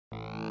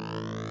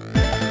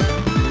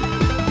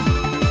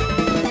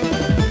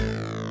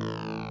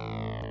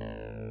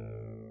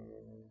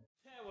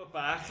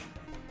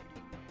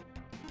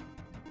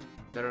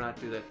better not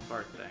do that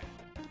fart thing.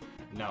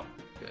 No.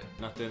 Good.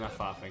 Not doing that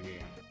far finger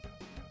again.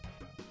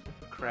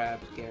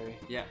 Crabs, Gary.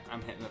 Yeah,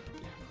 I'm hitting it.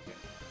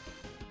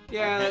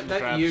 Yeah, that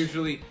crabs.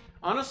 usually...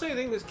 Honestly, I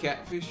think this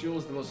catfish jewel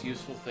is the most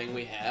useful thing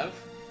we have.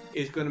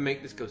 It's going to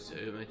make this go so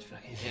much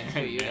fucking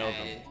faster. Nailed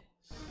them.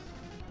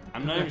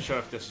 I'm not even sure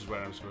if this is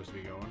where I'm supposed to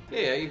be going.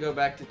 Yeah, you go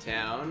back to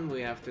town. We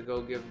have to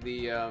go give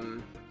the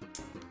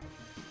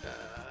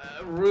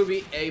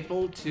ruby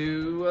apple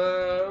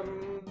to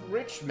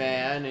rich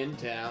man in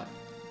town.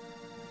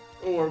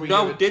 Or we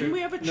No, give it didn't to... we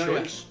have a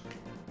choice?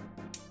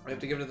 We have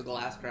to give it to the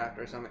glass crafter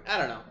or something. I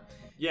don't know.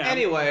 Yeah.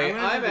 Anyway,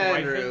 I'm the right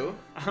Andrew. thing.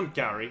 I'm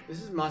Gary.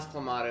 This is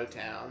Musclamato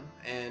Town,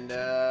 and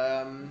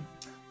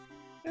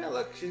yeah,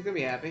 look, she's gonna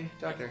be happy.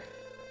 Talk to her.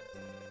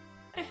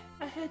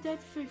 I heard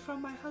everything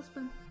from my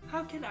husband.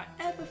 How can I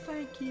ever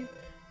thank you?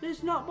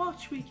 There's not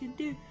much we can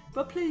do,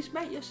 but please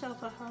make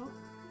yourself at home.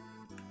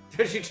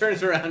 She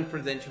turns around and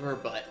presents you her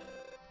butt.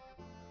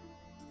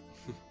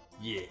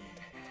 Yeah.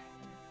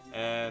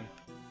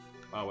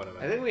 Oh, whatever.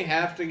 I think we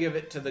have to give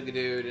it to the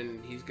dude,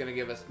 and he's gonna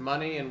give us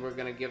money, and we're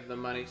gonna give the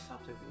money. Stop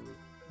taking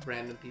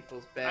random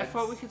people's beds. I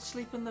thought we could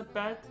sleep in the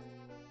bed.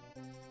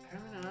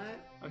 Apparently not.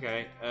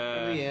 Okay.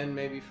 In the end,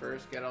 maybe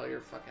first get all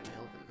your fucking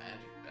health and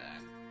magic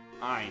back.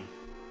 Fine.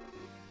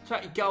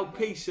 20 gold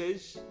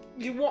pieces.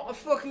 You want to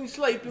fucking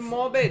sleep in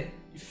my bed?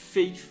 You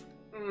thief.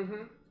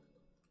 Mm-hmm.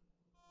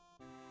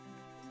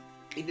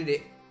 He did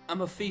it.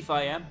 I'm a thief,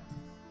 I am.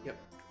 Yep.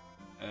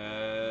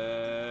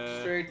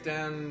 Uh. Straight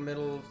down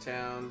middle of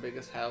town,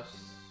 biggest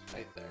house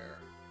right there.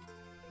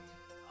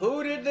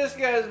 Who did this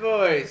guy's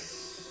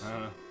voice?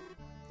 Oh,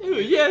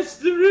 yes,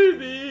 the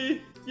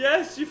ruby.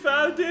 Yes, you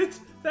found it.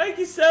 Thank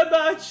you so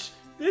much.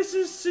 This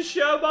is to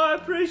show my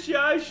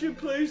appreciation.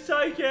 Please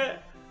take it.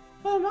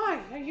 Oh my,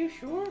 are you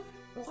sure?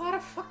 A lot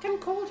of fucking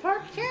cold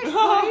hard cash,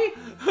 buddy.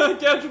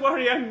 Don't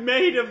worry, I'm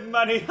made of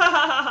money.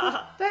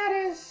 That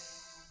is...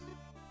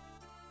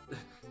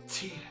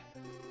 Tia,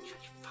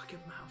 shut your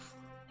fucking mouth.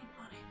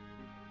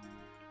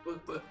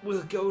 Money.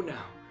 We'll go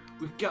now.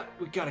 We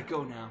gotta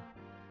go now.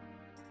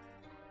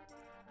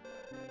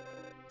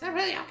 Is that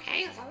really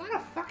okay? It's a lot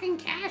of fucking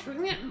cash. We're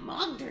gonna get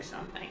mugged or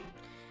something.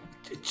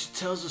 It just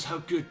tells us how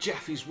good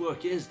Jeffy's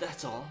work is,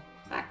 that's all.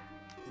 What?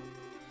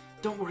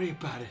 Don't worry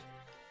about it.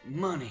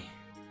 Money.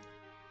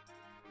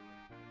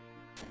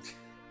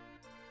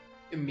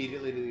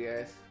 Immediately to the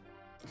guys.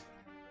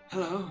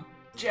 Hello,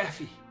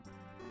 Jeffy.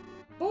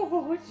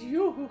 Oh, it's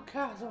you,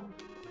 Chasm.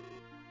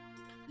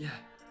 Yeah,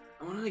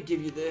 I wanted to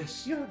give you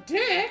this. Your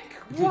dick?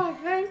 Why,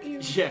 thank you.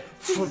 Yeah,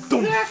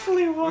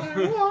 Exactly what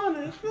I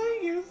wanted.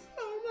 Thank you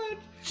so much.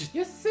 Just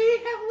You see,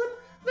 Evelyn,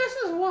 this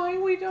is why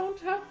we don't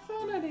have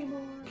fun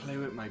anymore. play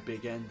with my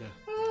big ender.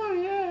 Oh,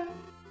 yeah.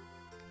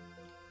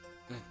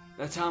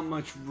 That's how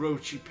much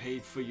Rochi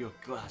paid for your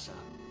glass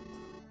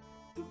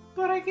apple.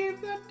 But I gave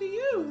that to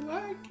you.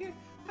 I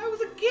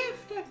was a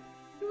gift.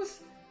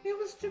 It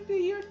was to be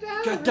your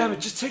dad. God damn it,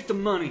 just take the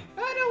money.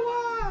 I don't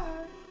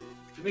want.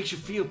 If it makes you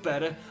feel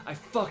better, I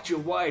fucked your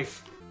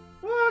wife.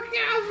 Oh,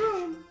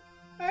 Chasm.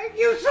 Thank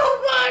you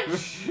so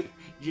much.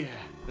 Yeah,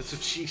 that's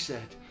what she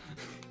said.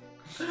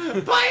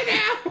 Bye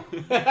now.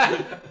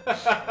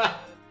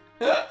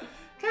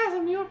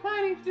 Chasm, you were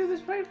planning to do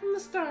this right from the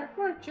start,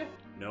 weren't you?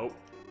 Nope.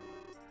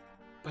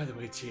 By the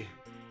way, Tia,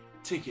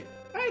 take it.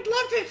 I'd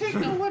love to take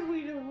no, what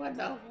we do. What?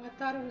 No, I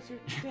thought it was your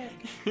dick.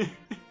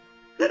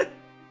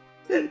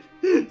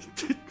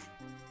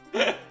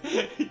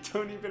 You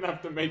don't even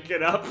have to make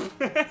it up.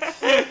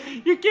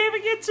 You're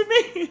giving it to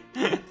me.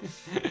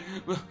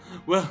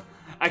 Well,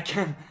 I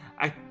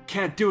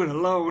can't do it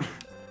alone.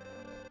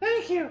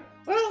 Thank you.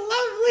 What a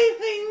lovely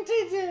thing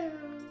to do.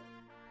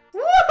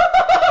 Woo!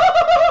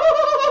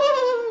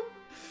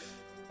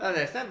 Oh,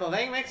 the simple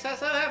thing makes us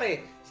so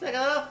happy. It's like a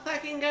little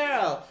fucking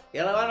girl.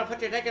 You don't want to put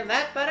your dick in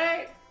that,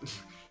 buddy?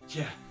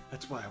 Yeah,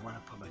 that's why I want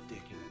to put my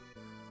dick in it.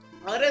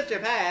 Well, it is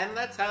Japan.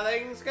 That's how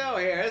things go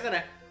here, isn't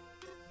it?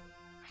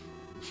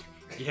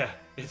 Yeah,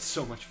 it's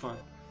so much fun.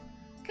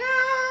 Coming.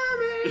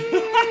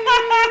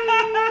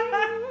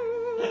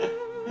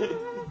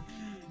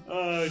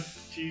 Oh,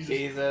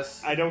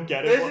 Jesus. I don't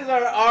get it. This is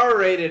our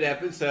R-rated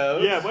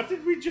episode. Yeah, what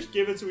did we just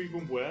give it to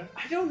even wear?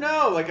 I don't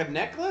know, like a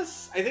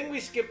necklace? I think we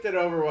skipped it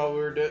over while we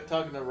were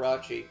talking to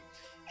Rachi.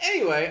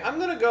 Anyway, I'm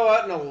gonna go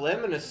out on a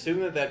limb and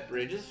assume that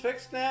bridge is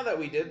fixed now that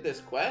we did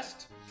this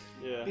quest.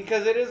 Yeah.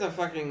 Because it is a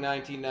fucking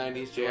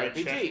 1990s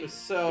JRPG,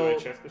 so... Do I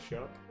check the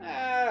shop?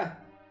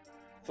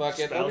 Fuck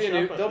it, Spell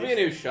there'll be a shop,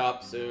 new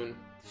shop soon.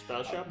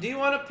 Spell shop? Do you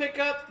want to pick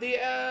up the,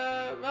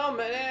 well,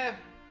 I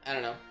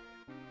don't know.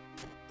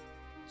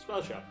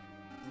 Spell shop.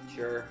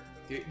 Sure.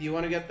 Do you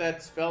want to get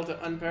that spell to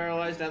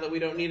unparalyze now that we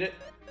don't need it?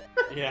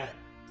 Yeah.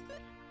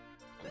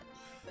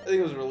 I think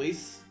it was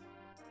release.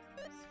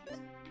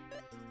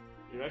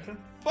 You reckon?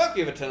 Fuck,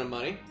 you have a ton of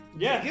money.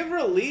 Yeah. Give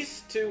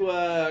release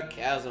to,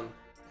 Chasm.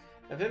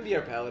 Have him be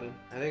our paladin.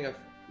 I think I've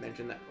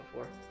mentioned that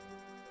before.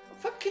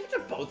 Fuck, give it to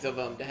both of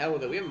them. To hell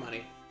with it, we have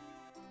money.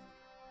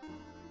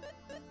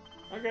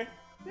 Okay.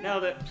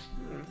 Nailed it.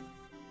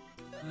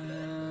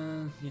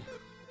 Yeah.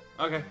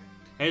 Okay.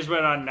 Here's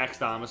where our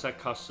next armor set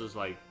costs us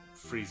like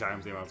 3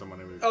 times the amount of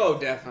money we've got. Oh,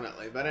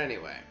 definitely. But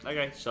anyway.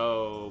 Okay,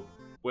 so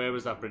where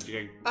was that bridge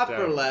again?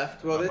 Upper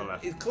left. Well, Upper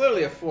left. it's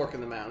clearly a fork in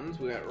the mountains.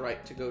 We went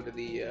right to go to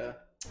the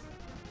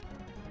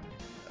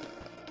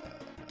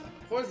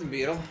poison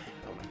beetle.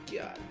 Oh my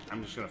god.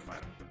 I'm just gonna fight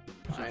him.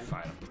 Fine.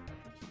 Fight him.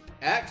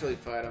 Actually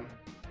fight him.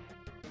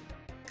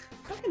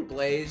 Fucking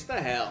Blaze, the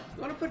hell.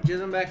 You wanna put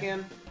Jism back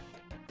in?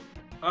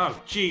 Oh,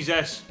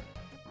 Jesus.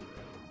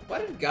 Why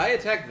did Guy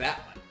attack that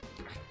one?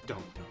 I don't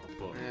know,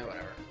 but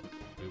Whatever.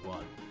 we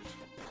won.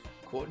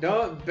 Cool.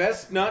 Don't,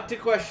 best not to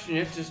question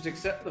it, just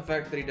accept the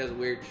fact that he does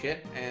weird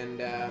shit, and,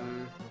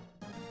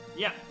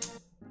 Yeah.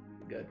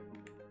 good.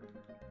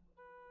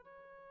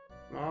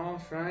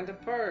 Small shrine to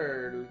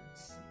pearls,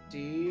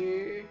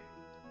 dear.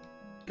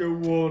 Go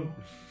on.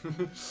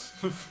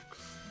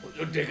 Put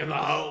your dick in the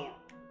hole.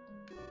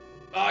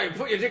 Oh, you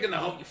put your dick in the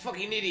hole, you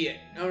fucking idiot.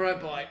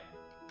 Alright, boy.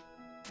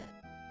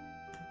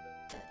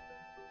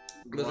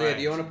 Lufia,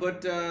 do you want to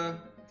put,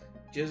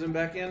 Jism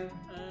back in?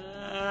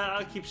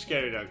 I'll keep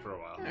Scary Dog for a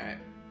while. Alright.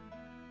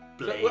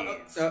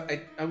 Blaze.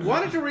 I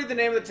wanted to read the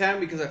name of the town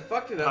because I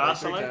fucked it up like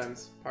 3 Parcelite?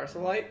 times.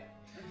 Parcelite?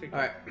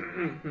 Alright.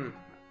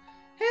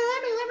 Hey,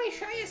 let me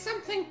show you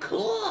something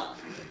cool.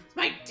 It's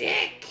my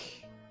dick.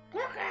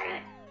 Look at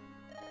it.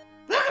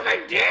 Look at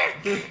my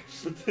dick.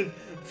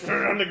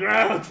 Throw it on the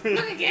ground.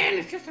 Look again,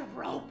 it's just a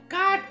rope.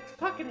 God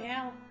fucking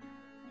hell.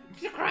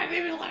 Just cry,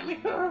 baby, let me.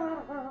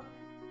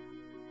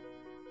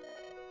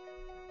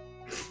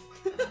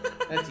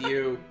 That's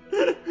you.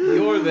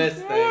 You're this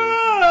thing.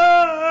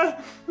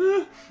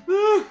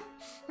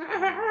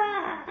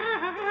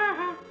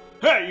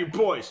 Hey, you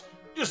boys!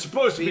 You're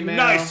supposed to be Female.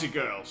 nice to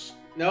girls.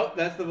 Nope,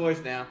 that's the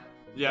voice now.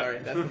 Yeah. Sorry,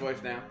 that's the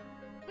voice now.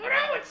 Oh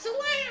no, it's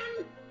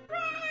Celine!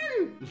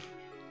 Run!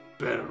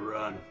 Better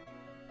run.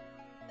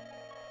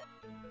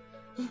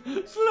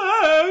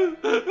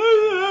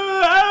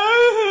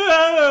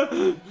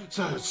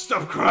 So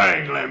stop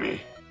crying,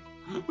 Lemmy.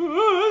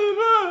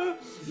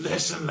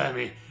 Listen,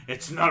 Lemmy,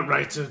 it's not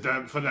right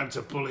for them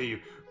to bully you,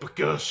 but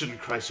girls shouldn't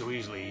cry so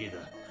easily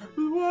either.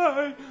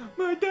 Why?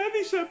 My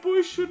daddy said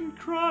boys shouldn't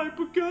cry,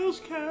 but girls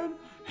can.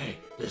 Hey,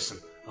 listen,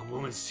 a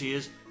woman's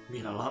tears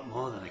mean a lot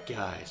more than a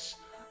guy's.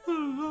 A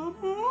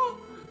lot more?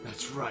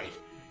 That's right.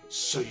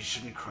 So you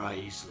shouldn't cry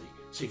easily.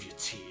 Save your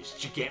tears.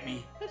 Did you get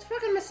me? That's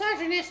fucking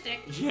misogynistic.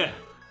 Yeah.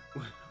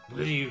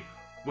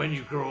 When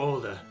you grow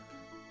older,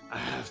 I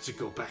have to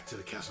go back to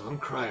the castle. Don't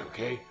cry,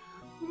 okay?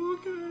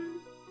 Okay.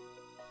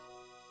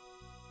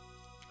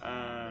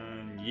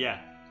 Yeah.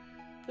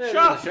 There's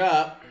Shop! the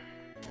shop.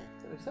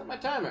 Set my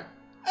timer.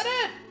 I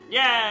did!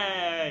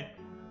 Yay!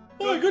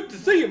 Boy, good to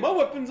see you. My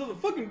weapons are the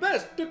fucking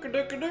best. Duck.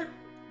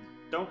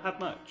 Don't have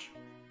much.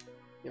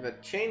 You have a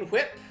chain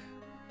whip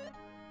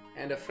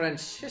and a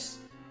Francisca.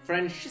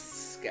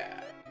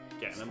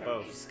 Getting them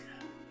both.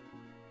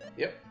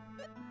 Yep.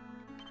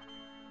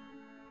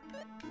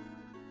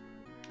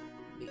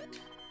 Neat.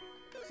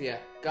 So yeah,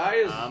 Guy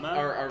is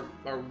Armor?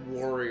 our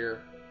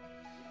warrior.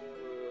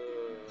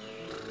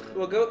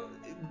 Well, go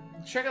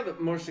check out the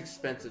most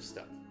expensive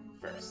stuff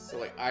first. So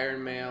like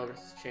Iron Mail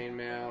versus Chain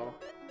Mail.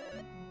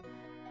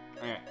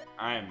 Okay,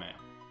 Iron Man.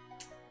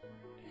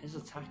 His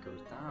attack goes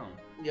down.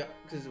 Yep,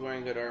 because he's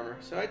wearing good armor.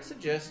 So I'd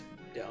suggest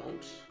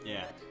don't.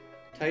 Yeah.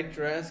 Tight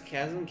dress,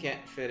 Chasm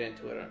can't fit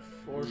into it,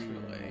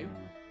 unfortunately.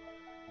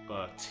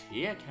 But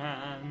Tia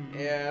can.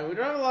 Yeah, we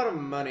don't have a lot of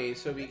money,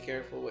 so be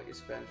careful what you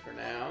spend for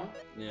now.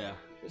 Yeah.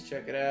 Just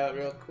check it out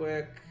real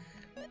quick.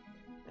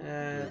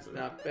 It's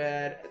not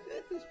bad.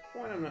 At this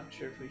point, I'm not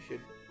sure if we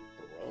should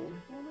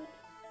roam on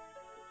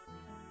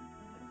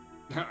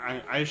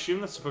it. I assume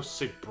that's supposed to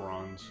say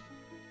bronze.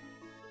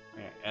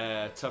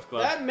 Okay, tough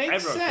gloves. That makes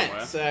Everyone can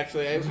sense, wear.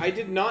 actually. I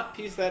did not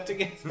piece that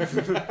together.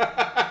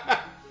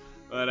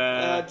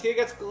 But Tia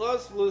gets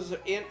gloves, blues are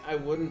in. I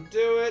wouldn't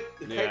do it.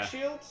 The Yeah. kite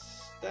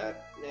shields,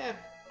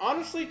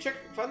 honestly,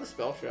 find the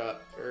spell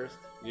shop first.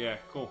 yeah,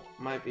 cool.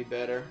 Might be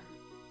better.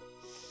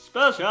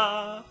 Spell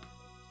shop.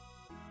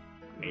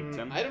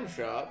 Item. Item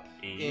shop.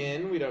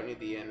 In. We don't need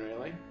the inn,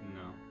 really.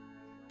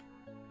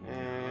 No.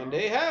 And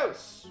a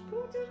house.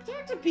 Go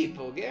talk to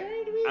people,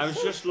 Gary. I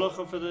was just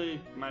looking for the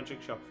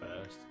magic shop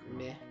first.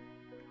 Meh.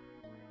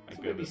 I It's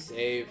gonna be go.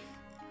 safe.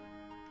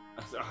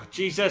 Oh,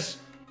 Jesus.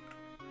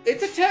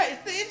 It's it's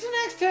the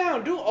next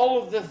town. Do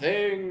all of the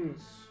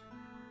things.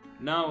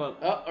 No,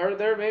 well, Oh, or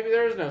maybe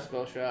there is no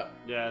spell shop.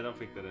 yeah, I don't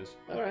think there is.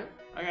 All right.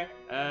 Okay,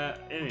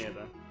 in here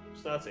then.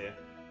 Starts here.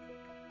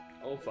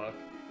 Oh, fuck.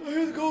 I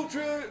hear the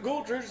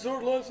gold treasure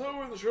sword lies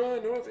somewhere in the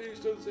shrine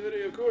northeast of the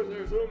city. Of course,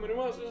 there are so many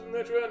monsters in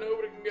that shrine,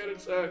 nobody can get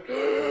inside.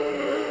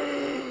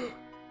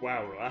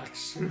 Wow,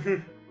 relax.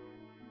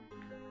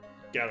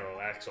 Gotta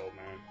relax, old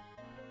man.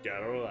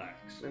 Gotta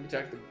relax. Maybe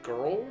talk to the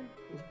girl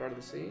who's part of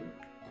the scene.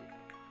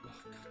 Oh,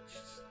 God,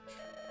 Jesus.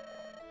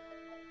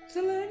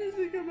 Selena is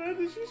the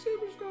commander. She's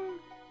super strong.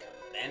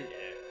 Commander.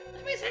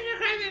 Let me send her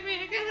crybaby.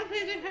 I gotta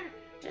please her.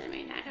 Doesn't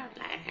mean I don't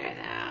like her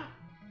though.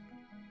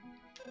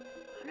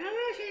 I don't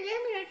know. She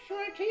gave me that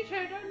short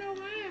t-shirt. I don't know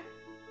why.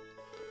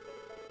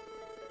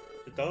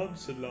 It Madame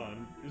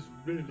Salon is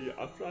really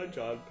a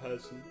fragile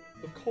person.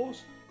 Of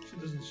course, she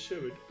doesn't show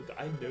it, but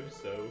I know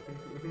so.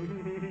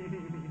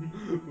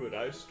 When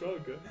I was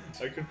stronger,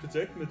 I could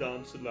protect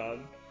Madame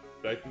Salon.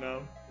 Right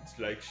now, it's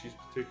like she's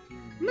protecting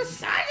me.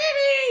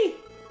 Misogyny!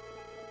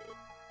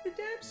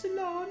 Madame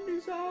Salon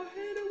is our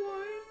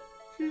heroine.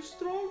 She's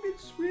strong and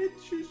sweet.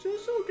 She's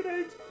just so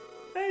great.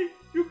 Hey,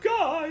 you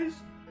guys!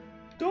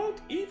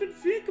 Don't even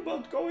think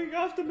about going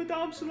after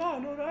Madame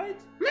Salon, alright?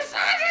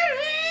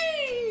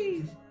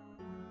 Misogyny!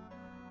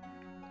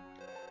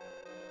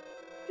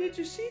 Did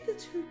you see the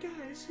two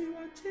guys who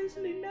are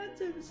totally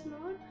nuts over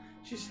Salon?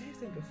 She saved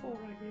them before,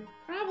 I knew.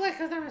 Probably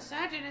because they're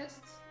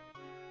misogynists.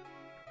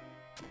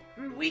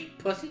 Weak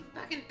pussy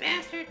fucking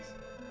bastards.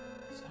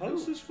 This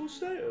house is for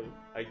sale.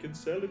 I can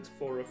sell it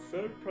for a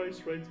fair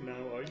price right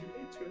now. Are you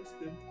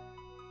interested?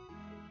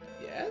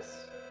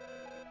 Yes?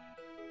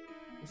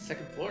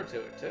 Second floor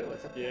to it too.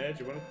 What's up? Yeah,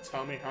 do you want to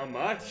tell me how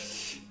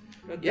much?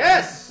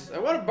 Yes! I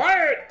want to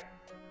buy it!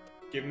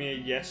 Give me a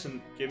yes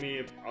and give me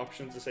an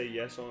option to say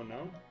yes or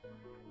no.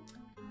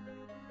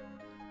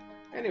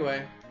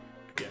 Anyway.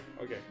 Yeah,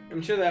 okay.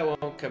 I'm sure that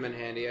won't come in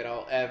handy at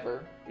all,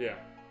 ever. Yeah.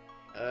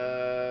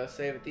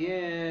 Save at the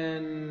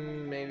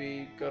end.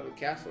 Maybe go to the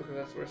castle because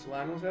that's where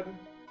Salon was heading.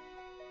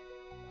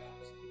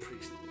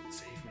 Priest,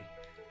 save me.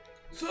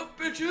 Sup,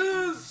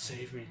 bitches?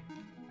 Save me.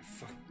 I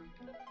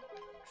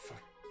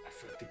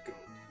fucked it go.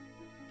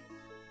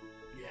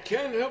 Yeah.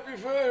 Can't help you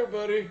fire,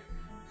 buddy.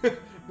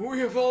 We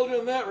have all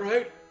done that,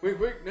 right? Wink,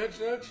 wink, nudge,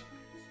 nudge.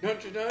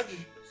 Nudge, nudge.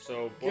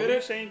 So, Get what are you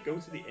it? saying? Go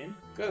to the inn?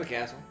 Go to the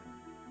castle.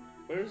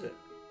 Where is it?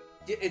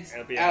 It's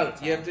It'll be out of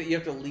out. You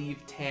have to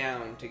leave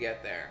town to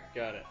get there.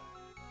 Got it.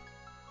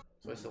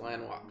 So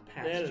Salon walked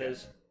past. There it you.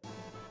 is.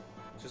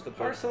 Just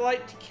above,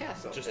 Parcelite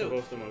Castle. just Ooh.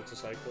 above the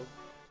motorcycle.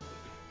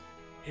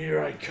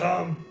 Here I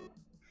come.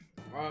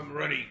 I'm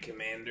ready,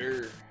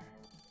 Commander.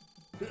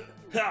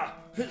 Ha!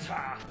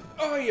 Ha!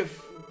 Oh, you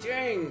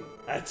dang.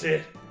 That's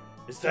it.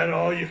 Is that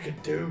all you can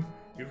do?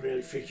 You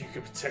really think you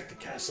can protect the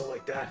castle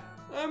like that?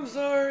 I'm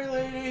sorry,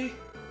 lady.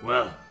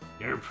 Well,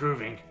 you're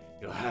improving.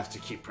 You'll have to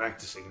keep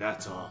practicing,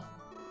 that's all.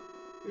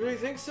 You really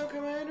think so,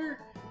 Commander?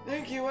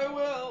 Thank you, I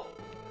will.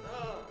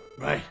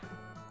 Right.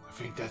 I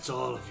think that's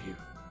all of you.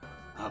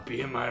 I'll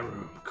be in my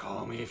room.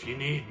 Call me if you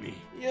need me.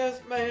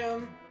 Yes,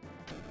 ma'am.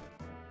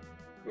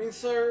 I mean,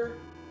 sir.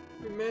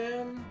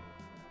 Ma'am.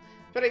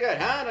 Pretty good,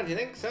 huh? Don't you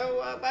think so,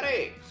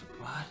 buddy?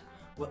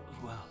 What?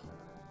 Well,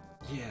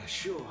 yeah,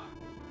 sure.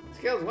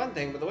 Skill's one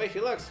thing, but the way she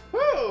looks,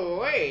 whoo,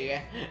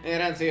 way! You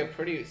don't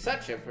see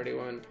such a pretty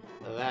woman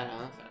that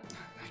often.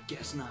 I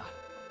guess not.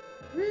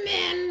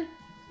 Men,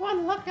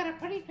 one look at a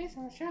pretty face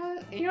on the show,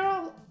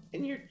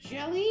 and you're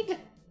jellied?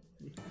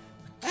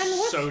 And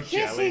what's So Jesse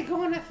jelly.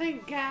 going to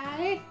think,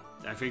 guy?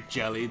 I think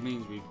jellied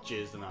means we've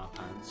jizzed in our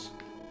pants.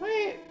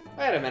 Wait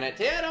a minute,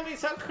 dear, don't be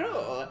so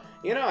cruel.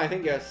 You know, I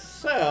think you're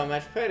so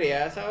much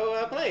prettier,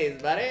 so please,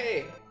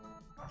 buddy.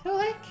 Too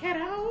late,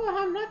 kiddo.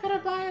 I'm not going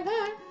to buy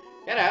that.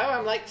 You know,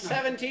 I'm like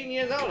 17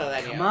 years older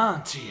than you. Come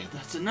on, Tia,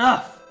 that's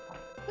enough.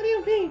 What do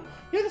you mean?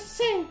 You're the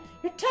same.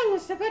 Your tongue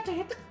was about to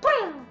hit the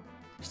ground.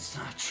 It's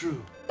not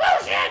true.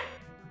 Bullshit!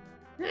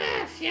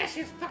 Ah, yeah,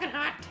 she's fucking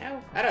hot,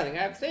 too. I don't think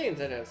I've seen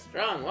such a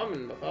strong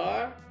woman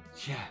before.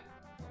 Yeah,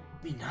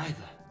 me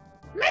neither.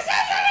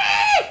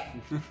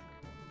 Misogyny!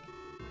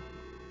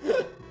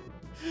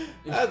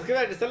 That's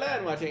Commander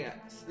Salon watching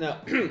us. No,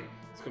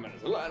 it's Commander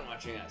Salon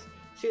watching us.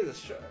 She's the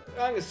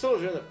strongest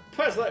soldier in the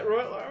Parcelite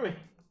Royal Army.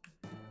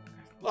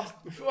 I've lost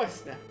my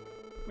voice now.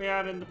 We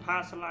are in the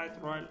Parcelite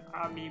Royal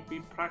Army. We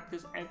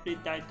practice every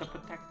day to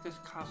protect this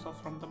castle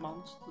from the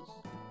monsters.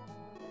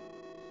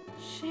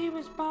 She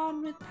was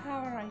born with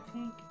power, I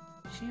think.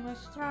 She was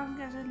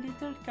strong as a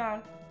little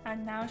girl,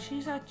 and now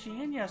she's a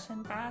genius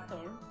in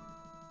battle.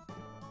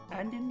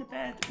 And in the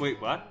bed.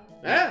 Wait, what?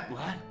 Huh?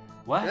 What?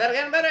 What? Say that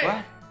again, buddy.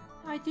 What?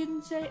 I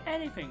didn't say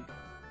anything.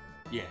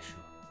 Yeah,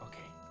 sure.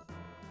 Okay.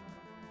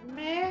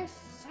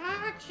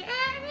 Misogyny!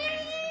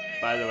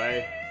 By the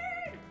way,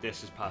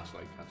 this is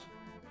Parcelite Castle.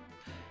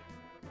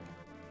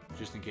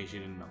 Just in case you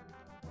didn't know.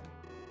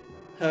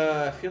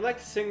 If you'd like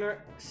to see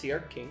our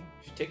king, you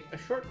should take a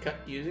shortcut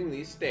using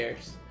these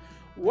stairs.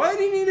 Why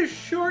do you need a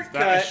shortcut?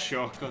 That is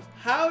shortcut.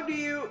 How do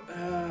you,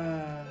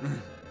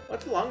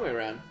 what's the long way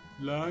around?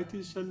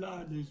 Lady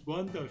Salon is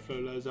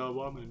wonderful as a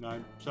woman.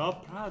 I'm so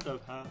proud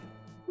of her.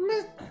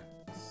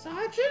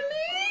 Misogyny?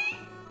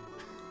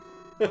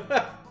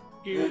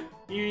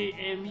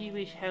 We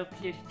was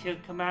helpless till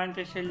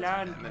Commander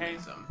Salon came.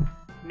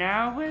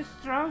 Now we're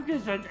stronger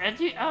than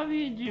any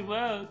army in the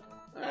world.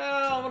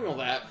 Well, I don't know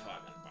that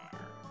fucking far.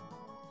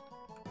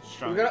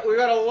 Strong. We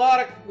got a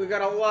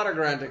lot of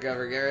ground to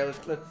cover, Gary. Let's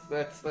go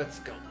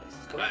places.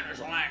 Commander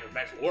Salon is the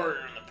best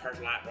warrior in the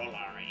Parcelite Royal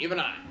Army. Even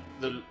I,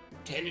 the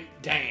Lieutenant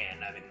Dan,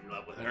 I'm in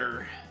love with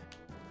her.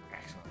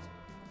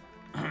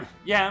 Excellent.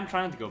 Yeah, I'm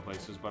trying to go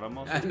places, but I'm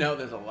also... I know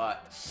there's a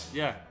lot,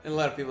 Yeah, and a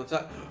lot of people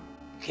talk.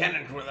 Can't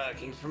enter without a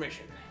king's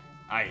permission.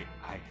 I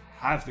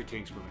have the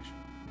king's permission.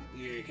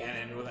 You can't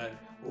enter without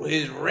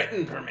his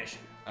written permission.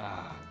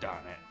 Ah,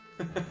 darn it.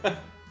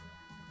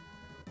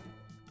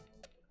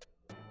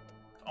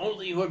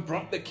 only you had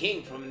brought the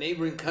king from a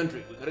neighboring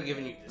country, we could have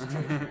given you this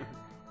treasure.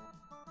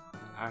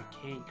 Our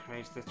king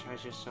craves the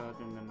treasure sword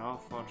in the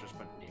North Fortress,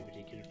 but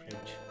nobody can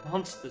approach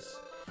monsters.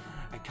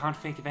 I can't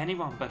think of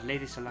anyone but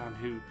Lady Solan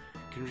who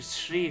can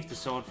retrieve the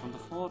sword from the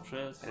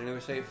fortress. I didn't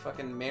ever say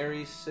fucking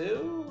Mary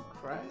Sue?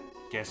 Christ.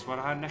 Guess what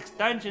our next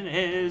dungeon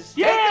is?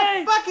 Take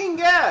Yay! a fucking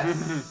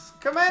guess!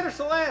 Commander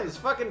Solan's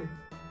fucking...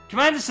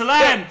 Commander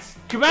Solan!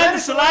 Commander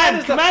Solan!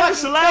 is the Commander fucking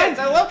Solan! tits.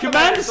 I love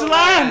Commander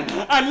Solan!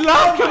 Solan! I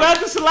love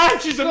Commander Solan!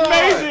 She's God.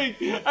 amazing!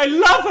 I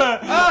love her!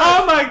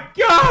 Oh my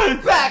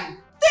god! Back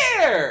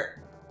there!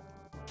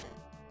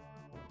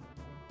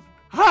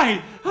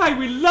 Hi,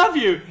 we love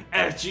you.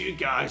 You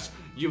guys,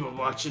 you were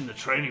watching the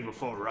training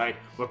before, right?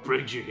 What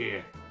brings you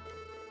here?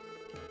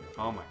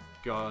 Oh my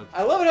god.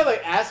 I love it how they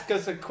ask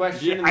us a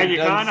question Yeah, and you it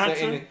doesn't can't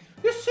say answer? anything.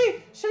 You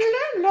see,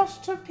 Solan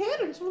lost her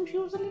parents when she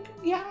was a little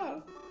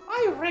girl.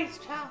 I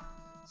raised her.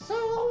 So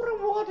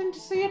rewarding to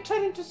see her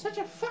turn into such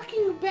a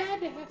fucking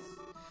badass.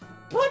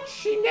 But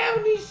she now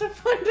needs to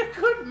find a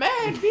good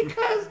man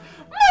because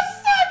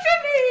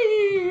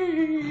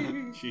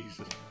misogyny!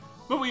 Jesus.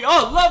 But we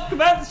all love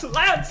Commander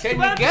Solan! Can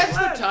you guess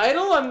the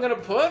title I'm gonna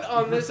put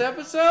on this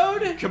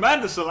episode?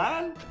 Commander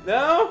Solan?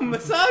 No,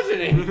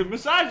 misogyny.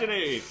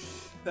 Misogyny!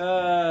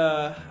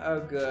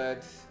 Oh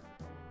good.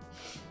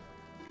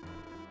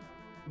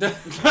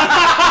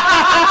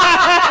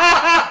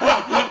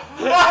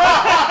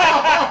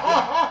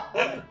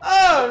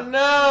 Oh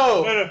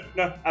no!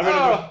 No, I'm gonna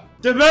go.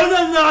 The men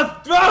on the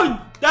throne!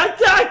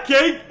 That's our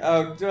king!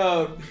 Oh,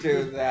 don't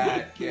do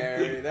that,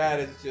 Gary. That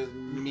is just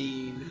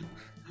mean.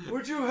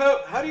 Would you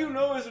have? How do you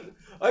know his?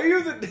 Are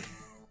you the?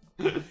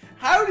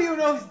 How do you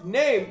know his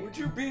name? Would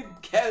you be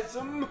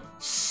Chasm?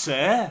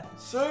 Sir?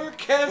 Sir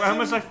Chasm? When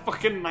was I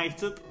fucking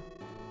knighted?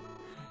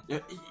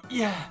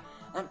 Yeah,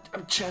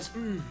 I'm Chaz.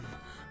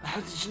 How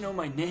did you know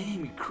my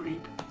name, you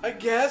creep? I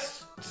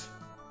guessed.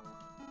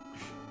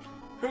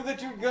 Heard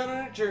that you'd gone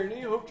on a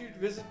journey. Hoped you'd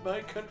visit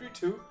my country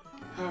too.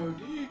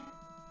 Howdy.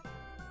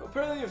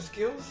 Apparently you have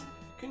skills.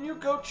 Can you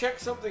go check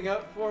something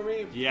out for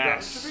me?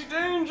 Yes. Got to be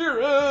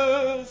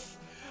dangerous.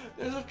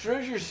 There's a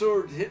treasure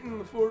sword hidden in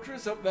the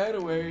fortress up that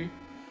way.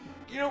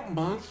 You know,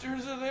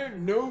 monsters are there.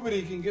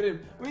 Nobody can get in.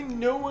 I mean,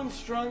 no one's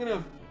strong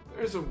enough.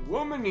 There's a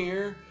woman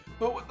here,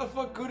 but what the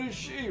fuck good is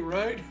she,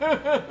 right?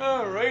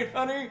 Right,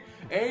 honey?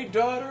 A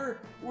daughter?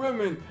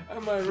 Women,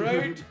 am I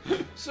right?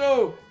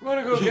 So, you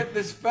wanna go get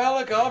this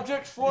phallic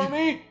object for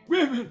me?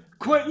 Women,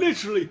 quite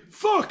literally,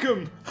 fuck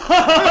 'em.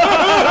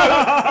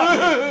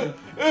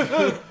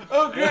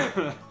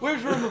 Okay, wait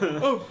for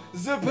Oh,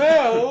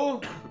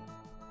 Zabel!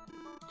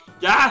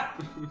 Yeah?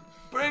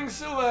 Bring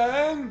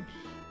Solan!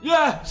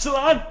 Yeah,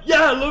 Solan!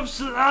 Yeah, I love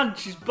Solan!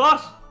 She's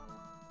boss!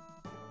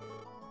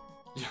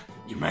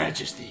 Your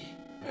Majesty.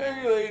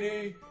 Hey,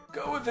 lady,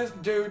 go with this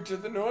dude to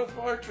the North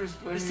Fortress,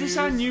 please. Is this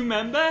our new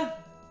member?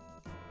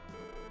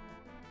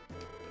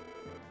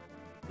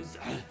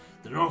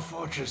 The North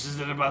Fortress, is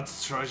it about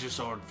the treasure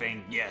sword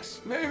thing? Yes.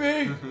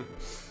 Maybe.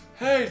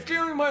 Hey,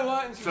 stealing my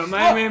lines. If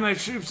my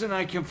troops and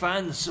I can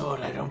find the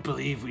sword, I don't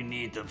believe we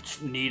need the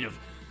need of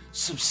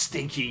some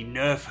stinky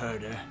nerf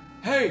herder.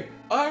 Hey,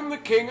 I'm the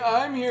king.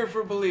 I'm here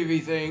for believey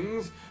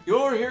things.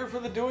 You're here for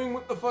the doing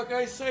what the fuck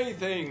I say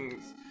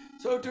things.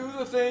 So do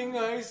the thing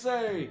I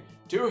say.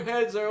 2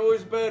 heads are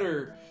always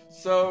better.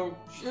 So,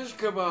 shish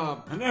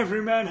kebab. And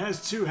every man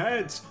has 2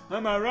 heads.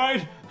 Am I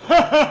right?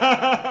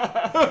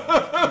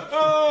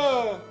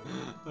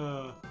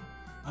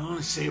 I'll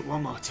only say it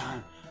one more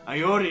time.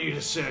 I order you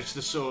to search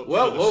the sword.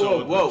 Whoa, for the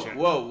sword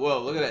whoa,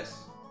 look at this.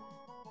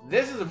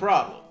 This is a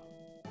problem.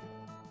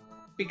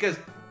 Because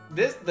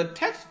the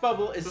text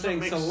bubble is saying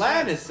make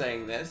Solan sense. is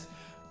saying this,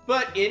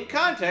 but in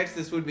context,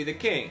 this would be the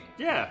king.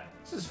 Yeah.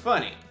 This is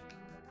funny.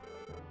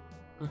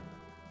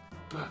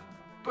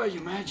 But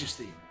your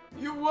Majesty.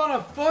 You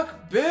wanna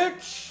fuck,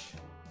 bitch?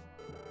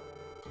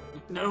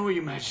 No,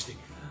 your Majesty.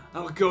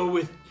 I'll go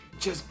with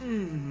just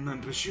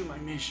and pursue my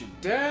mission.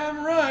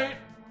 Damn right.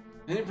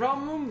 Any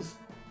problems?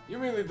 You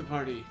may lead the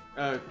party.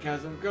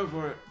 Chasm, go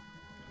for it.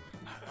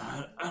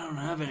 I don't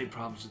have any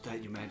problems with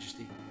that, your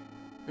Majesty.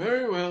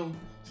 Very well.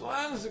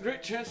 Solan is a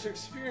great chance to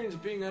experience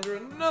being under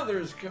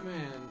another's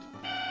command.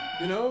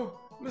 You know,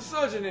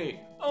 misogyny,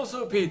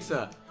 also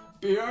pizza.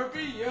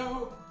 BRB,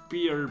 yo.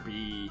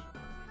 BRB.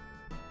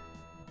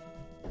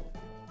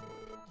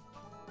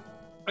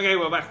 Okay,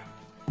 we're back.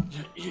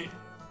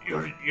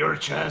 You're a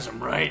Chasm,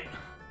 right?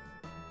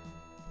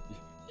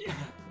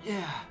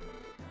 Yeah.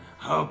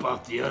 How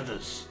about the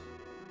others?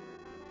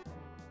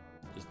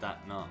 Is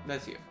that not?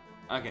 That's you.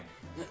 Okay.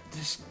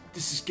 This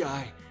is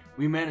Guy.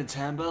 We met in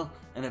Tambell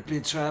and have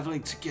been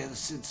traveling together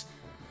since.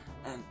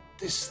 And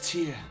this is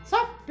Tia. What's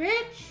up,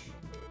 bitch?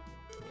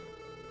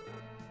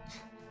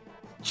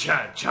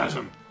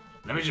 Chasm,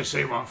 let me just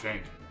say one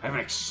thing. I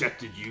haven't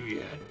accepted you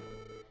yet.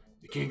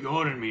 The king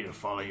ordered me to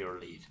follow your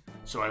lead,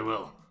 so I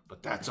will.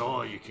 But that's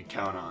all you can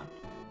count on.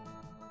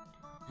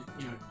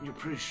 You're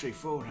pretty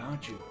straightforward,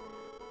 aren't you?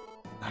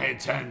 I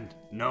intend,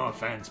 no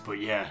offense, but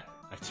yeah,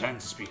 I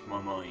tend to speak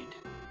my mind.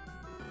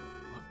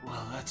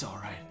 Well, that's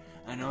alright.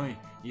 I know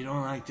you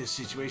don't like this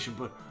situation,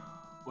 but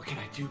what can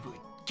I do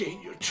but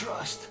gain your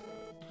trust?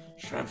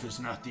 Strength is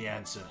not the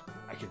answer.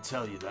 I can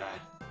tell you that.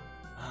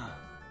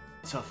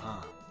 Tough,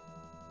 huh?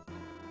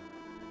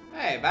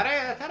 Hey, buddy,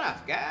 that's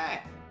enough,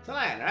 guy.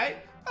 Celan, right?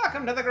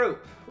 Welcome to the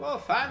group. We'll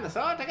find the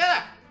sword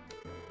together.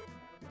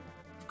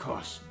 Of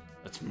course.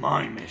 That's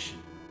my mission.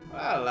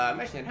 Well,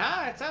 mission,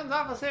 huh? It sounds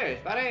awful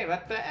serious, buddy.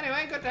 But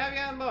anyway, good to have you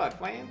on board,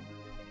 Wayne.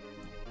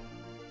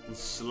 And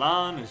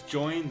Celan has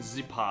joined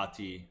the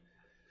party.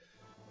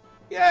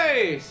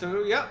 Yay!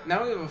 So, yep,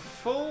 now we have a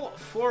full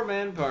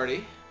 4-man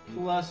party,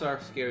 plus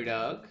our scary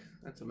dog.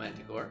 That's a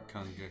manticore.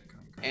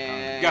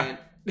 And...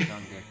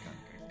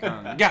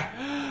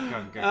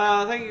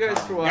 thank you guys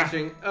for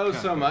watching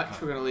so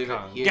much. We're gonna leave it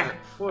here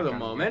for the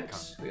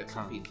moment. We got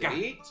some pizza to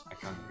eat.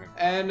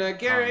 And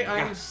Gary,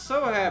 I'm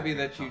so happy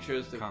that you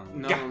chose to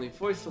not only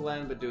voice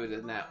Celan but do it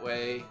in that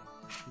way.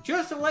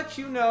 Just to let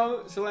you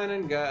know, Celan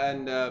and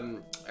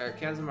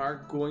Chasm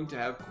are going to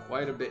have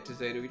quite a bit to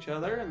say to each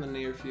other in the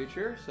near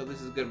future, so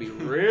this is gonna be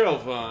real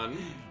fun.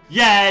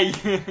 Yay!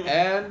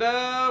 And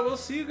we'll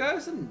see you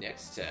guys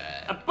next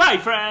time. Bye,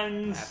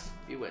 friends.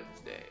 Happy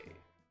Wednesday.